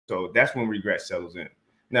So that's when regret settles in.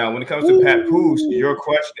 Now, when it comes to Pat Poose, your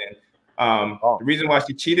question, the reason why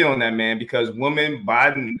she cheated on that man, because women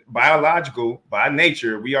by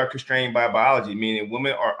nature, we are constrained by biology, meaning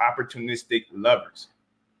women are opportunistic lovers.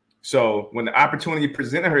 So when the opportunity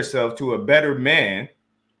presented herself to a better man,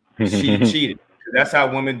 she cheated. That's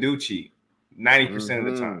how women do cheat 90%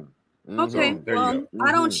 of the time. Okay, well,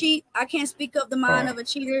 I don't cheat. I can't speak of the mind of a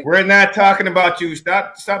cheater. We're not talking about you.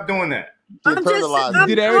 Stop doing that. That's what I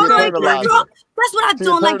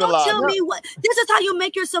don't like. Don't tell me what. This is how you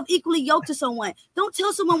make yourself equally yoked to someone. Don't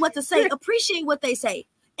tell someone what to say. Appreciate what they say,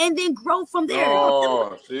 and then grow from there.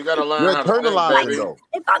 Oh, so you gotta learn how to internalize.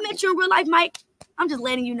 If I met you in real life, Mike, I'm just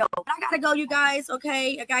letting you know. I gotta go, you guys.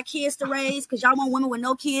 Okay, I got kids to raise because y'all want women with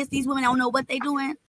no kids. These women don't know what they doing.